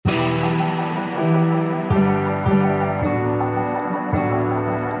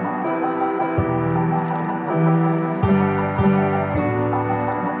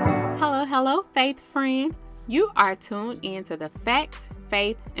faith friend. You are tuned into the Facts,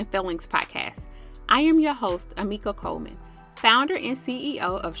 Faith, and Feelings podcast. I am your host, Amika Coleman, founder and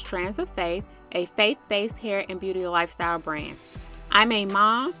CEO of Strands of Faith, a faith-based hair and beauty lifestyle brand. I'm a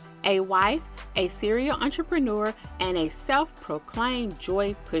mom, a wife, a serial entrepreneur, and a self-proclaimed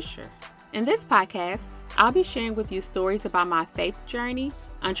joy pusher. In this podcast, I'll be sharing with you stories about my faith journey,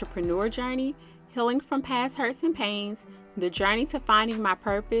 entrepreneur journey, healing from past hurts and pains, the journey to finding my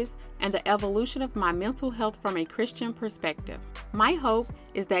purpose, and the evolution of my mental health from a Christian perspective. My hope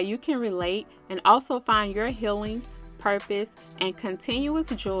is that you can relate and also find your healing, purpose, and continuous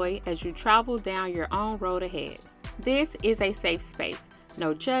joy as you travel down your own road ahead. This is a safe space.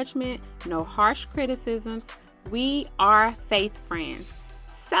 No judgment, no harsh criticisms. We are faith friends.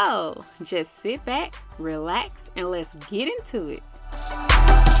 So just sit back, relax, and let's get into it.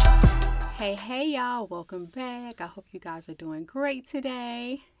 Hey y'all, welcome back. I hope you guys are doing great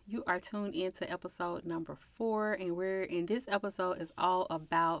today. You are tuned into episode number 4, and this episode is all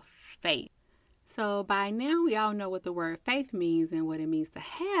about faith. So by now we all know what the word faith means and what it means to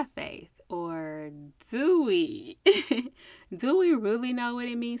have faith. Or do we? Do we really know what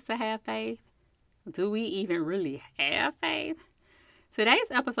it means to have faith? Do we even really have faith?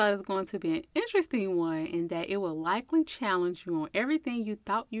 Today's episode is going to be an interesting one in that it will likely challenge you on everything you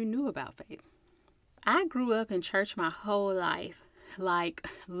thought you knew about faith. I grew up in church my whole life, like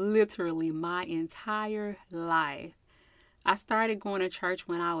literally my entire life. I started going to church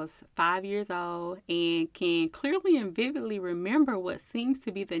when I was 5 years old and can clearly and vividly remember what seems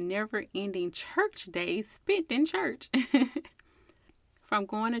to be the never-ending church days spent in church. From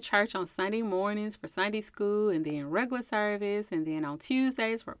going to church on Sunday mornings for Sunday school and then regular service, and then on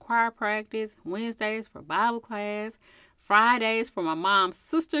Tuesdays for choir practice, Wednesdays for Bible class, Fridays for my mom's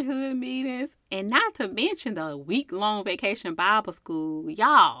sisterhood meetings, and not to mention the week-long vacation Bible school.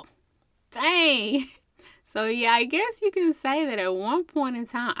 Y'all, dang. So yeah, I guess you can say that at one point in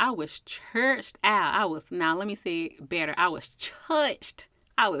time, I was churched out. I was churched.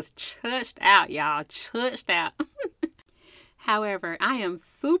 I was churched out, y'all. Churched out. However, I am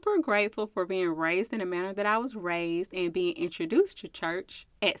super grateful for being raised in a manner that I was raised and being introduced to church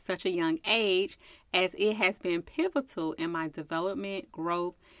at such a young age, as it has been pivotal in my development,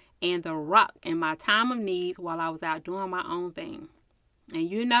 growth, and the rock in my time of needs while I was out doing my own thing. And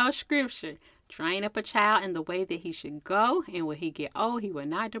you know scripture, train up a child in the way that he should go, and when he get old, he will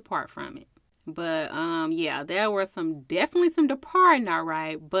not depart from it. But yeah, there were definitely some departing, all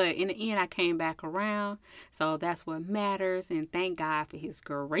right. But in the end, I came back around. So that's what matters. And thank God for his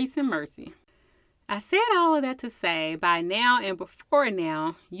grace and mercy. I said all of that to say, by now and before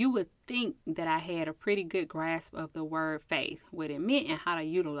now, you would think that I had a pretty good grasp of the word faith, what it meant and how to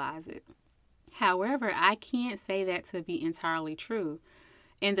utilize it. However, I can't say that to be entirely true.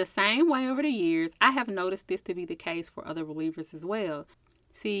 In the same way over the years, I have noticed this to be the case for other believers as well.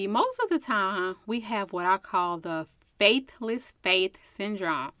 See, most of the time, we have what I call the faithless faith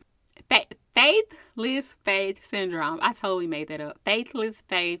syndrome. Faithless faith syndrome. I totally made that up. Faithless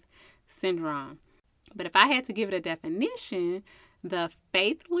faith syndrome. But if I had to give it a definition, the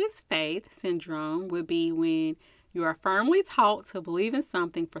faithless faith syndrome would be when you are firmly taught to believe in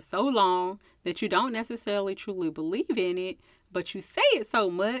something for so long that you don't necessarily truly believe in it, but you say it so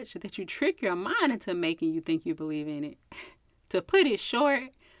much that you trick your mind into making you think you believe in it. To put it short,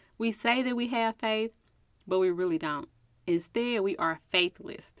 we say that we have faith, but we really don't. Instead, we are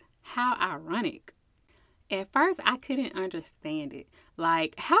faithless. How ironic. At first, I couldn't understand it.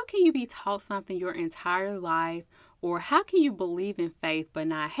 Like, how can you be taught something your entire life, or how can you believe in faith but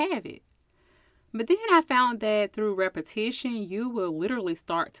not have it? But then I found that through repetition, you will literally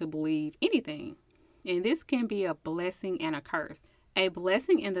start to believe anything. And this can be a blessing and a curse. A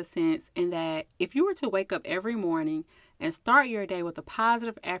blessing in the sense in that if you were to wake up every morning and start your day with a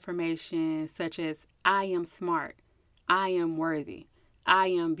positive affirmation such as, I am smart, I am worthy, I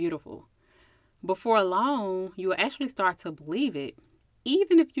am beautiful. Before long, you will actually start to believe it,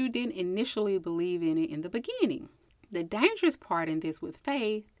 even if you didn't initially believe in it in the beginning. The dangerous part in this with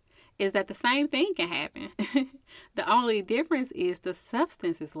faith is that the same thing can happen. The only difference is the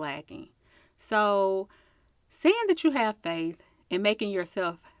substance is lacking. So saying that you have faith and making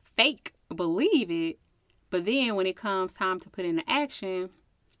yourself fake believe it, but then when it comes time to put into action,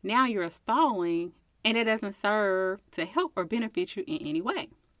 now you're stalling and it doesn't serve to help or benefit you in any way.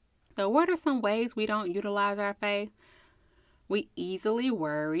 So what are some ways we don't utilize our faith? We easily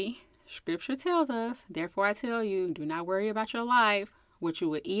worry. Scripture tells us, therefore I tell you, do not worry about your life, what you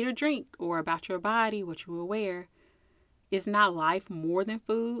will eat or drink, or about your body, what you will wear. Is not life more than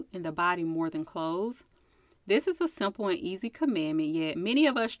food and the body more than clothes? This is a simple and easy commandment, yet many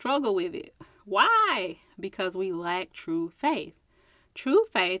of us struggle with it. Why? Because we lack true faith. True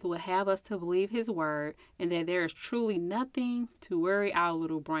faith will have us to believe His word and that there is truly nothing to worry our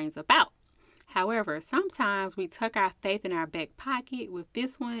little brains about. However, sometimes we tuck our faith in our back pocket with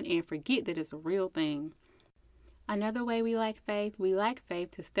this one and forget that it's a real thing. Another way we lack faith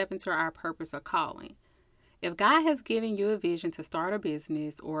to step into our purpose or calling. If God has given you a vision to start a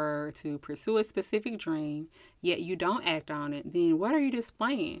business or to pursue a specific dream, yet you don't act on it, then what are you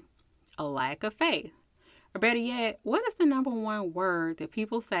displaying? A lack of faith. Or better yet, what is the number one word that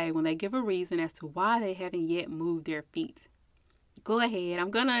people say when they give a reason as to why they haven't yet moved their feet? Go ahead.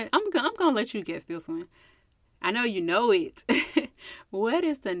 I'm gonna let you guess this one. I know you know it. What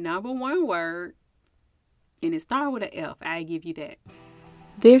is the number one word? And it starts with an F. I give you that.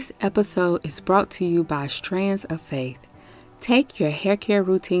 This episode is brought to you by Strands of Faith. Take your hair care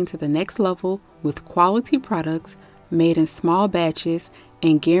routine to the next level with quality products made in small batches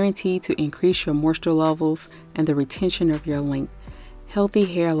and guaranteed to increase your moisture levels and the retention of your length. Healthy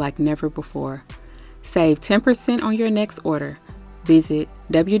hair like never before. Save 10% on your next order. Visit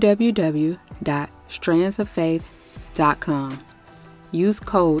www.strandsoffaith.com. Use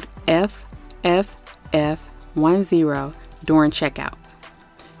code FFF10 during checkout.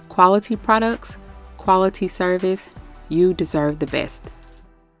 Quality products, quality service, you deserve the best.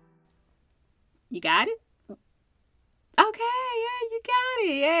 You got it? Okay, yeah, you got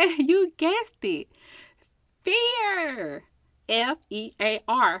it. Yeah, you guessed it. Fear.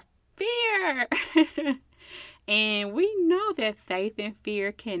 F-E-A-R. Fear. And we know that faith and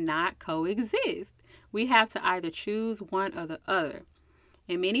fear cannot coexist. We have to either choose one or the other.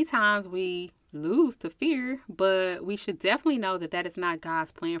 And many times we lose to fear, but we should definitely know that that is not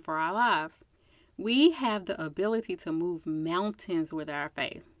God's plan for our lives. We have the ability to move mountains with our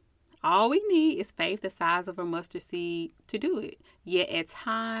faith. All we need is faith the size of a mustard seed to do it. Yet at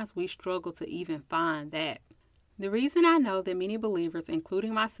times we struggle to even find that. The reason I know that many believers,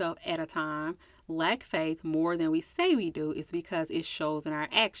 including myself at a time, lack faith more than we say we do is because it shows in our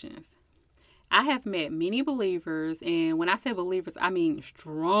actions. I have met many believers, and when I say believers, I mean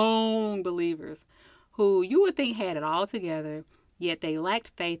strong believers, who you would think had it all together, yet they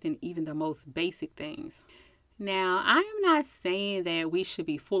lacked faith in even the most basic things. Now, I am not saying that we should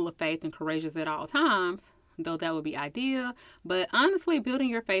be full of faith and courageous at all times, though that would be ideal, but honestly, building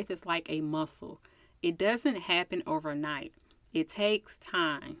your faith is like a muscle. It doesn't happen overnight. It takes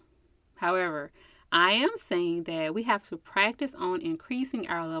time. However, I am saying that we have to practice on increasing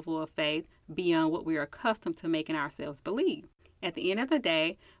our level of faith beyond what we are accustomed to making ourselves believe. At the end of the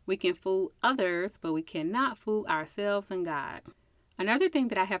day, we can fool others, but we cannot fool ourselves and God. Another thing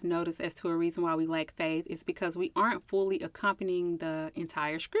that I have noticed as to a reason why we lack faith is because we aren't fully accompanying the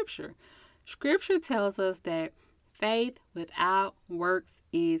entire scripture. Scripture tells us that faith without works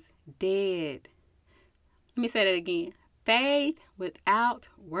is dead. Let me say that again. Faith without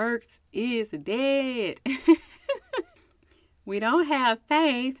works is dead. We don't have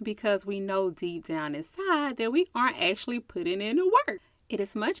faith because we know deep down inside that we aren't actually putting in the work. It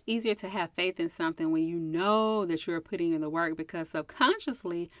is much easier to have faith in something when you know that you're putting in the work because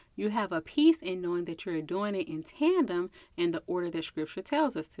subconsciously you have a peace in knowing that you're doing it in tandem in the order that Scripture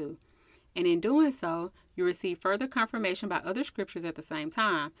tells us to. And in doing so, you receive further confirmation by other scriptures at the same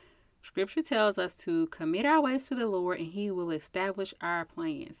time. Scripture tells us to commit our ways to the Lord and He will establish our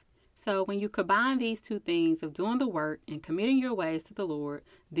plans. So when you combine these two things of doing the work and committing your ways to the Lord,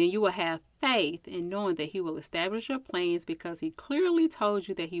 then you will have faith in knowing that He will establish your plans because He clearly told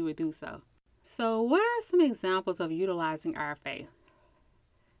you that He would do so. So what are some examples of utilizing our faith?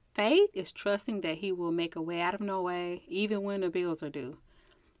 Faith is trusting that He will make a way out of no way, even when the bills are due.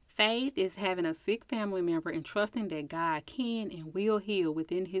 Faith is having a sick family member and trusting that God can and will heal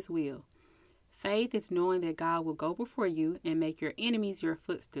within His will. Faith is knowing that God will go before you and make your enemies your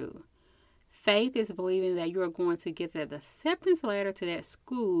footstool. Faith is believing that you are going to get that acceptance letter to that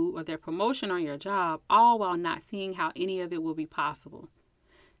school or that promotion on your job, all while not seeing how any of it will be possible.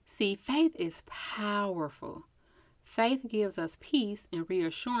 See, faith is powerful. Faith gives us peace and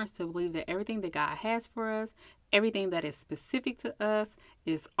reassurance to believe that everything that God has for us, everything that is specific to us,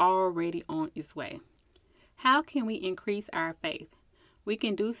 is already on its way. How can we increase our faith? We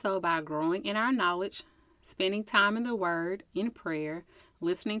can do so by growing in our knowledge, spending time in the Word, in prayer,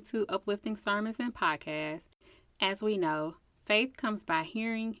 listening to uplifting sermons and podcasts. As we know, faith comes by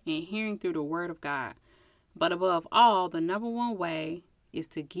hearing and hearing through the Word of God. But above all, the number one way is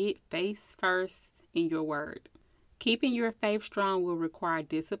to get faith first in your Word. Keeping your faith strong will require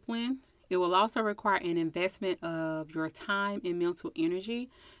discipline. It will also require an investment of your time and mental energy.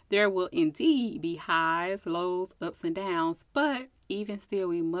 There will indeed be highs, lows, ups, and downs, but even still,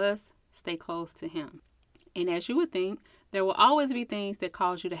 we must stay close to Him. And as you would think, there will always be things that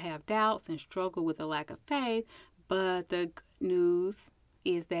cause you to have doubts and struggle with a lack of faith. But the good news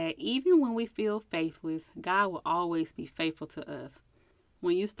is that even when we feel faithless, God will always be faithful to us.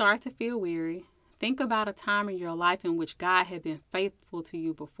 When you start to feel weary, think about a time in your life in which God had been faithful to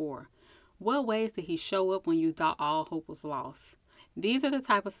you before. What ways did He show up when you thought all hope was lost? These are the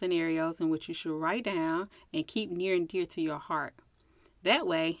type of scenarios in which you should write down and keep near and dear to your heart. That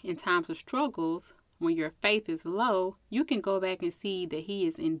way, in times of struggles, when your faith is low, you can go back and see that He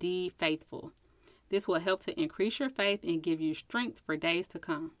is indeed faithful. This will help to increase your faith and give you strength for days to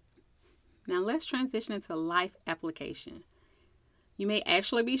come. Now let's transition into life application. You may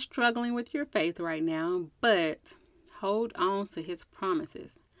actually be struggling with your faith right now, but hold on to His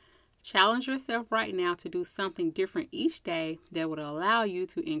promises. Challenge yourself right now to do something different each day that would allow you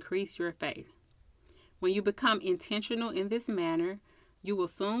to increase your faith. When you become intentional in this manner, you will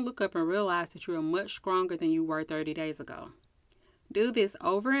soon look up and realize that you are much stronger than you were 30 days ago. Do this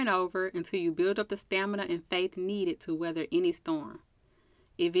over and over until you build up the stamina and faith needed to weather any storm.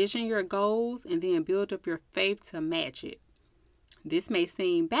 Envision your goals and then build up your faith to match it. This may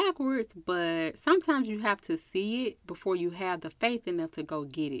seem backwards, but sometimes you have to see it before you have the faith enough to go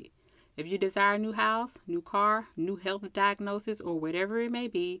get it. If you desire a new house, new car, new health diagnosis, or whatever it may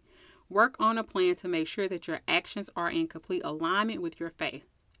be, work on a plan to make sure that your actions are in complete alignment with your faith.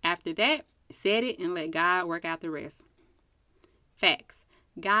 After that, set it and let God work out the rest. Facts.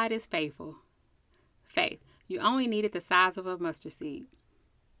 God is faithful. Faith. You only need it the size of a mustard seed.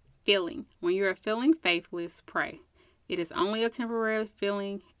 Feeling. When you are feeling faithless, pray. It is only a temporary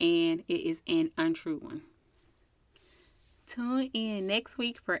feeling and it is an untrue one. Tune in next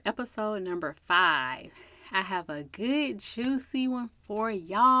week for episode number 5. I have a good, juicy one for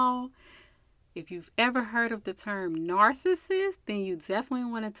y'all. If you've ever heard of the term narcissist, then you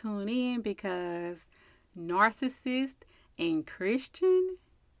definitely want to tune in because narcissist and Christian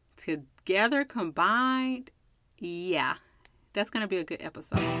together combined, yeah, that's going to be a good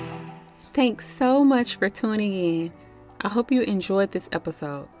episode. Thanks so much for tuning in. I hope you enjoyed this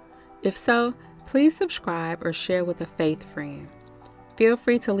episode. If so, please subscribe or share with a faith friend. Feel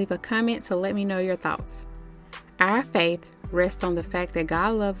free to leave a comment to let me know your thoughts. Our faith rests on the fact that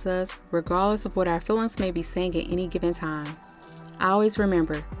God loves us regardless of what our feelings may be saying at any given time. Always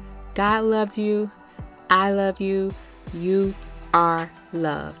remember, God loves you, I love you, you are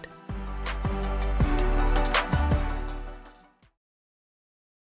loved.